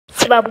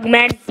Bubble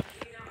Man.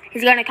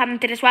 He's gonna come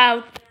into this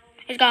world.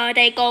 He's gonna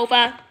take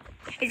over.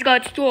 He's gonna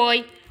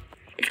destroy.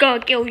 He's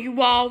gonna kill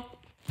you all.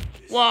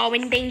 We're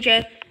in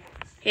danger.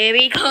 Here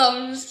he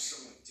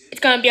comes. It's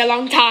gonna be a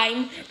long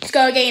time. It's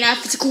gonna gain our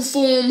physical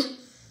form.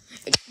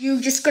 You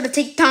just gotta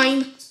take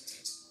time.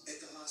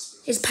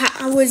 His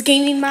power is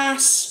gaining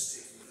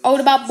mass. All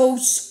the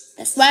bubbles,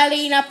 they're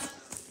swelling up.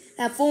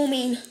 They're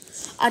forming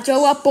at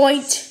your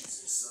point.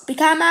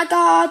 Become our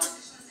god.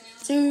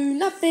 Do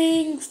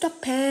nothing,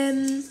 stop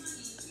him.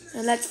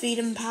 And let's feed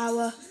him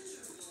power.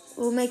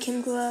 We'll make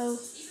him grow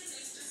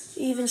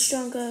even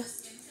stronger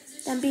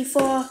than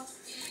before.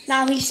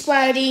 Now he's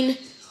spreading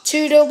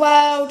to the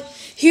world.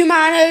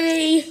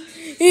 Humanity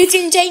is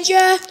in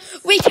danger.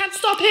 We can't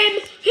stop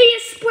him. He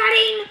is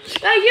spreading.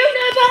 The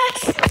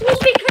universe will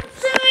be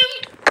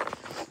consumed.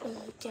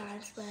 Oh,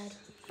 giant spread.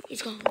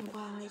 He's gone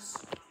wise.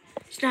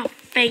 There's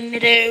nothing to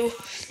do.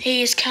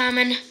 He is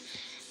coming.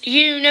 The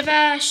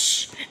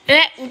universe,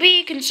 it will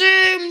be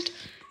consumed.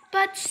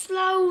 But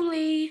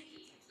slowly,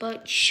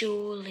 but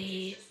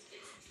surely,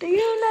 the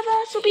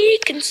universe will be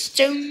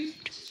consumed.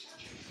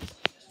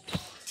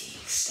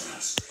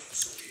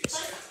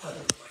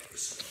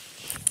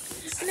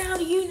 Now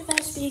the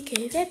universe will be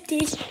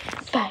corrupted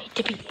by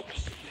the being.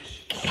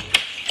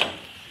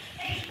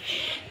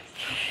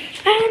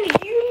 And the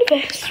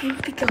universe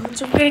will be gone.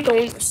 So we're going to go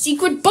in a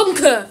secret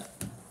bunker.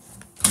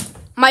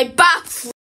 My bath.